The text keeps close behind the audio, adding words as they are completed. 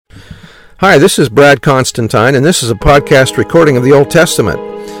Hi, this is Brad Constantine, and this is a podcast recording of the Old Testament.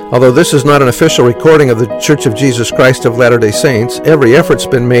 Although this is not an official recording of the Church of Jesus Christ of Latter-day Saints, every effort's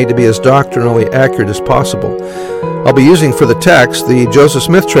been made to be as doctrinally accurate as possible. I'll be using for the text the Joseph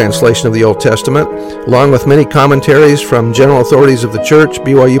Smith translation of the Old Testament, along with many commentaries from general authorities of the Church,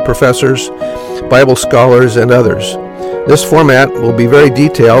 BYU professors, Bible scholars, and others. This format will be very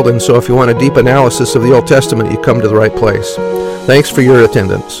detailed, and so if you want a deep analysis of the Old Testament, you come to the right place. Thanks for your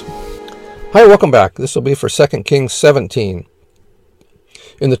attendance. Hi, welcome back. This will be for 2 Kings 17.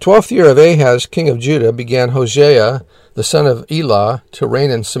 In the 12th year of Ahaz, king of Judah, began Hosea, the son of Elah, to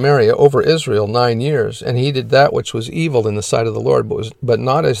reign in Samaria over Israel 9 years. And he did that which was evil in the sight of the Lord, but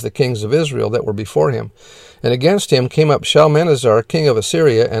not as the kings of Israel that were before him. And against him came up Shalmaneser, king of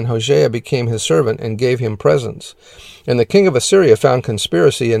Assyria, and Hosea became his servant and gave him presents. And the king of Assyria found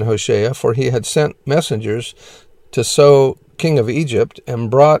conspiracy in Hosea, for he had sent messengers to So, king of Egypt,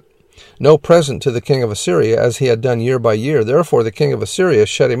 and brought no present to the king of Assyria, as he had done year by year. Therefore the king of Assyria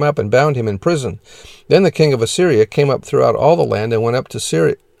shut him up and bound him in prison. Then the king of Assyria came up throughout all the land and went up to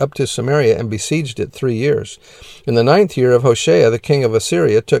Samaria and besieged it 3 years. In the 9th year of Hoshea, the king of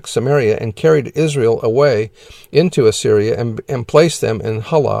Assyria took Samaria and carried Israel away into Assyria and placed them in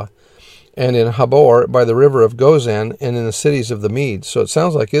Halah and in Habor by the river of Gozan and in the cities of the Medes. So it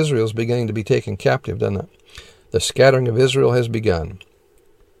sounds like Israel is beginning to be taken captive, doesn't it? The scattering of Israel has begun.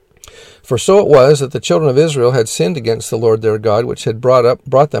 For so it was that the children of Israel had sinned against the Lord their God, which had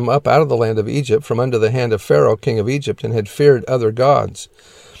brought them up out of the land of Egypt from under the hand of Pharaoh king of Egypt, and had feared other gods,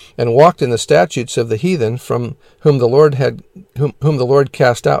 and walked in the statutes of the heathen, from whom the Lord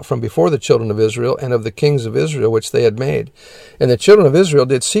cast out from before the children of Israel, and of the kings of Israel which they had made. And the children of Israel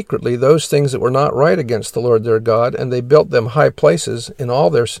did secretly those things that were not right against the Lord their God, and they built them high places in all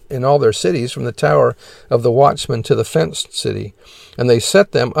their cities, from the tower of the watchman to the fenced city. And they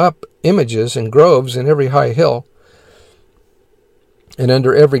set them up images and groves in every high hill, and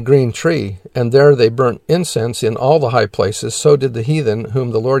under every green tree, and there they burnt incense in all the high places. So did the heathen whom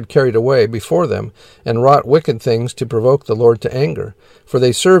the Lord carried away before them, and wrought wicked things to provoke the Lord to anger. For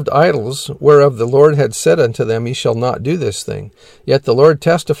they served idols, whereof the Lord had said unto them, Ye shall not do this thing. Yet the Lord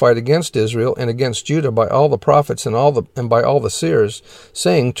testified against Israel and against Judah by all the prophets and by all the seers,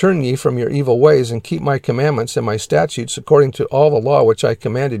 saying, Turn ye from your evil ways, and keep my commandments and my statutes, according to all the law which I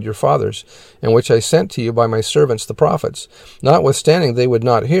commanded your fathers, and which I sent to you by my servants the prophets. Notwithstanding they would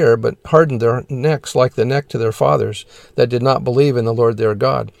not hear, but hardened their necks like the neck to their fathers, that did not believe in the Lord their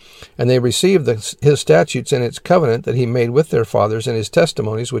God. And they received his statutes and its covenant that he made with their fathers, and his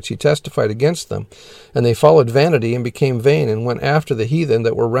testimonies which he testified against them. And they followed vanity and became vain, and went after the heathen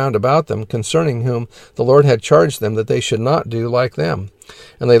that were round about them, concerning whom the Lord had charged them that they should not do like them.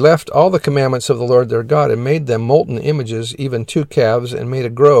 And they left all the commandments of the Lord their God, and made them molten images, even 2 calves, and made a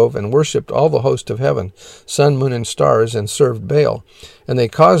grove, and worshipped all the host of heaven, sun, moon, and stars, and served Baal. And they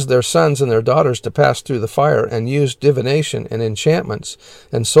caused their sons and their daughters to pass through the fire, and used divination and enchantments,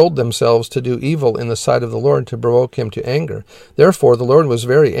 and sold themselves to do evil in the sight of the Lord, to provoke him to anger. Therefore the Lord was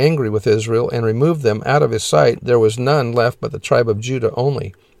very angry with Israel, and removed them out of his sight. There was none left but the tribe of Judah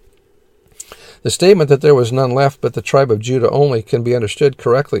only. The statement that there was none left but the tribe of Judah only can be understood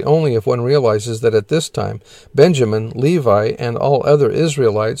correctly only if one realizes that at this time Benjamin, Levi, and all other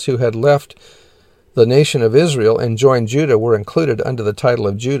Israelites who had left the nation of Israel and joined Judah were included under the title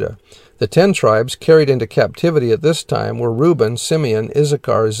of Judah. The 10 tribes carried into captivity at this time were Reuben, Simeon,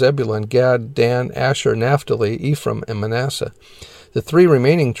 Issachar, Zebulun, Gad, Dan, Asher, Naphtali, Ephraim, and Manasseh. The 3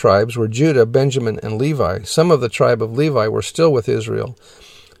 remaining tribes were Judah, Benjamin, and Levi. Some of the tribe of Levi were still with Israel.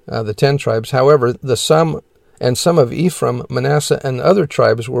 The 10 tribes. However, some of Ephraim, Manasseh, and other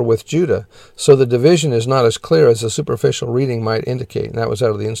tribes were with Judah, so the division is not as clear as a superficial reading might indicate, and that was out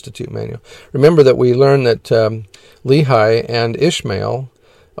of the Institute Manual. Remember that we learned that Lehi and Ishmael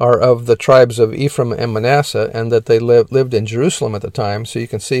are of the tribes of Ephraim and Manasseh, and that they lived in Jerusalem at the time, so you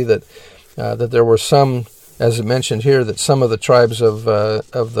can see that there were some, as mentioned here, that some of the tribes of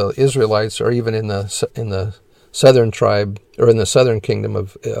the Israelites are even in the southern tribe, or in the southern kingdom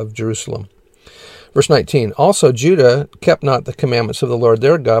of Jerusalem. Verse 19, Also Judah kept not the commandments of the Lord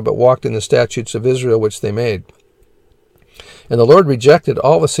their God, but walked in the statutes of Israel which they made. And the Lord rejected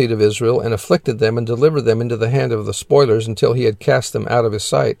all the seed of Israel, and afflicted them, and delivered them into the hand of the spoilers, until he had cast them out of his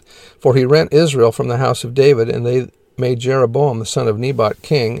sight. For he rent Israel from the house of David, and they made Jeroboam the son of Nebat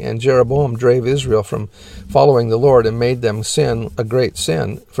king, and Jeroboam drave Israel from following the Lord, and made them sin a great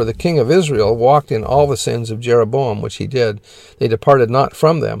sin. For the king of Israel walked in all the sins of Jeroboam, which he did. They departed not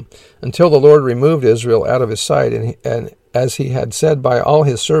from them, until the Lord removed Israel out of his sight, and as he had said by all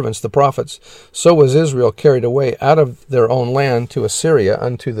his servants the prophets, so was Israel carried away out of their own land to Assyria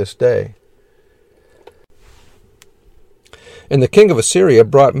unto this day. And the king of Assyria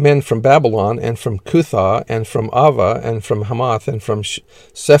brought men from Babylon, and from Cuthah, and from Ava, and from Hamath, and from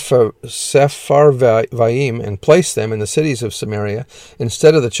Sepharvaim, and placed them in the cities of Samaria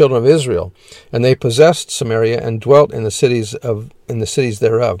instead of the children of Israel. And they possessed Samaria, and dwelt in the cities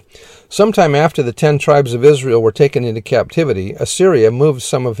thereof. Sometime after the 10 tribes of Israel were taken into captivity, Assyria moved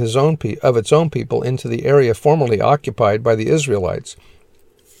some of its own people into the area formerly occupied by the Israelites.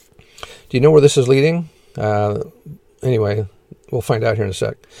 Do you know where this is leading? Anyway, we'll find out here in a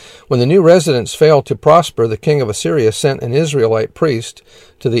sec. When the new residents failed to prosper, the king of Assyria sent an Israelite priest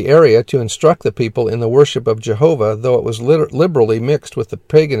to the area to instruct the people in the worship of Jehovah, though it was liberally mixed with the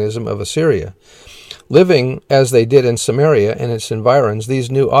paganism of Assyria. Living as they did in Samaria and its environs, these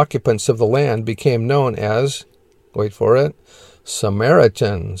new occupants of the land became known as, wait for it,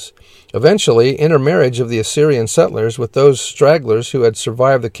 Samaritans. Eventually, intermarriage of the Assyrian settlers with those stragglers who had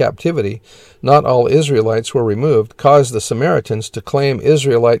survived the captivity, not all Israelites were removed, caused the Samaritans to claim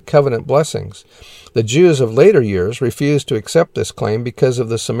Israelite covenant blessings. The Jews of later years refused to accept this claim because of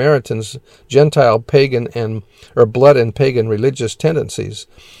the Samaritans' Gentile pagan or blood and pagan religious tendencies.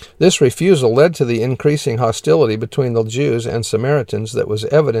 This refusal led to the increasing hostility between the Jews and Samaritans that was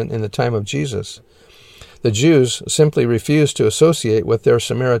evident in the time of Jesus. The Jews simply refused to associate with their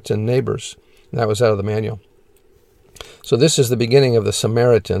Samaritan neighbors. That was out of the manual. So this is the beginning of the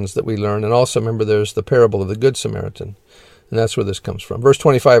Samaritans that we learn. And also remember there's the parable of the Good Samaritan. And that's where this comes from. Verse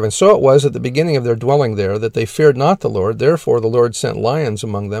 25, And so it was at the beginning of their dwelling there that they feared not the Lord. Therefore the Lord sent lions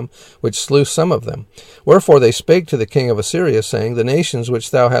among them, which slew some of them. Wherefore they spake to the king of Assyria, saying, The nations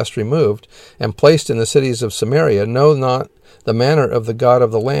which thou hast removed, and placed in the cities of Samaria, know not the manner of the God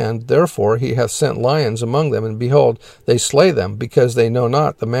of the land. Therefore he hath sent lions among them, and behold, they slay them, because they know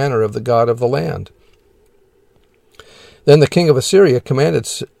not the manner of the God of the land. Then the king of Assyria commanded,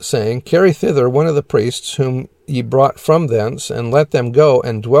 saying, Carry thither one of the priests whom ye brought from thence, and let them go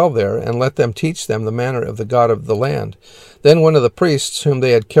and dwell there, and let them teach them the manner of the God of the land. Then one of the priests whom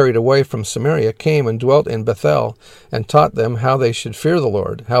they had carried away from Samaria came and dwelt in Bethel, and taught them how they should fear the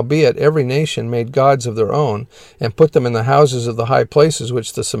Lord. Howbeit every nation made gods of their own, and put them in the houses of the high places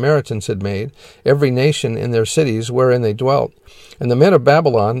which the Samaritans had made, every nation in their cities wherein they dwelt. And the men of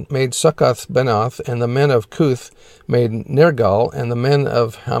Babylon made Succoth-Benoth, and the men of Cuth made Nergal, and the men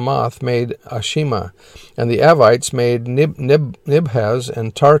of Hamath made Ashima, and the Avites made Nibhaz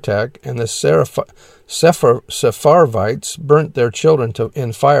and Tartak, and the Sepharvites burnt their children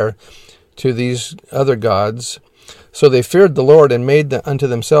in fire to these other gods. So they feared the Lord, and made unto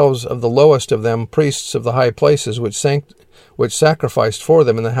themselves of the lowest of them priests of the high places, which sacrificed for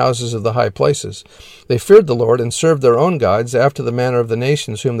them in the houses of the high places. They feared the Lord, and served their own gods after the manner of the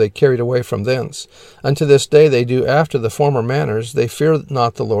nations whom they carried away from thence. Unto this day they do after the former manners. They fear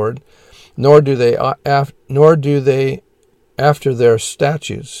not the Lord, nor do they after their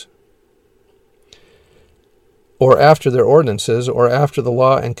statutes, or after their ordinances, or after the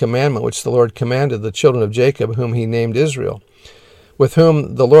law and commandment which the Lord commanded the children of Jacob, whom he named Israel, with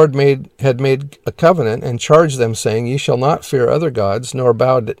whom the Lord had made a covenant, and charged them, saying, Ye shall not fear other gods, nor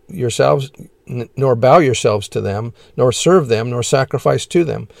bow yourselves to them, nor serve them, nor sacrifice to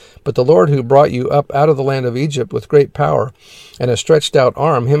them. But the Lord who brought you up out of the land of Egypt with great power and a stretched out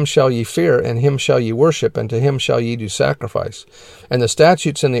arm, him shall ye fear, and him shall ye worship, and to him shall ye do sacrifice. And the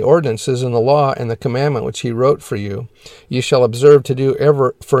statutes and the ordinances and the law and the commandment which he wrote for you, ye shall observe to do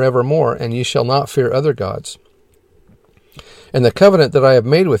forevermore, and ye shall not fear other gods. And the covenant that I have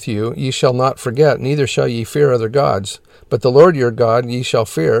made with you ye shall not forget, neither shall ye fear other gods. But the Lord your God ye shall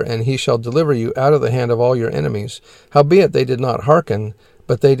fear, and he shall deliver you out of the hand of all your enemies. Howbeit they did not hearken,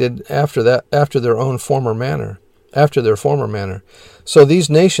 but they did after their former manner. So these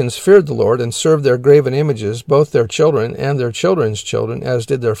nations feared the Lord, and served their graven images, both their children and their children's children, as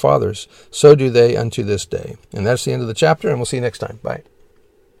did their fathers. So do they unto this day. And that's the end of the chapter, and we'll see you next time. Bye.